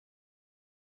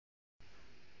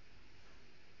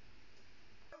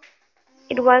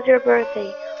It was your birthday.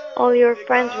 All your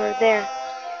friends were there.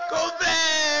 Go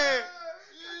there!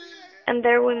 And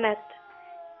there we met.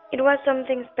 It was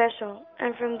something special,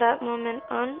 and from that moment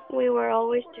on, we were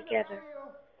always together.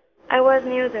 I was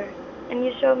new there, and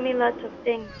you showed me lots of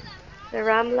things. The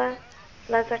Rambla,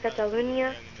 Plaza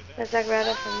Catalunya, La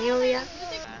Sagrada Familia.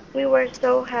 We were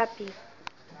so happy.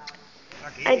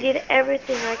 I did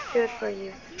everything I could for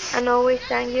you, and always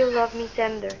sang you Love Me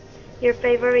Tender, your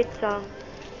favorite song.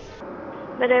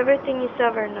 But everything is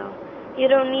over now. You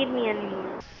don't need me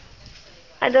anymore.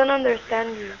 I don't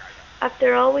understand you.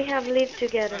 After all we have lived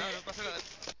together,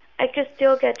 I could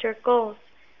still get your calls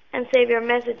and save your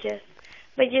messages,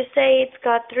 but you say it's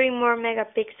got 3 more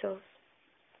megapixels.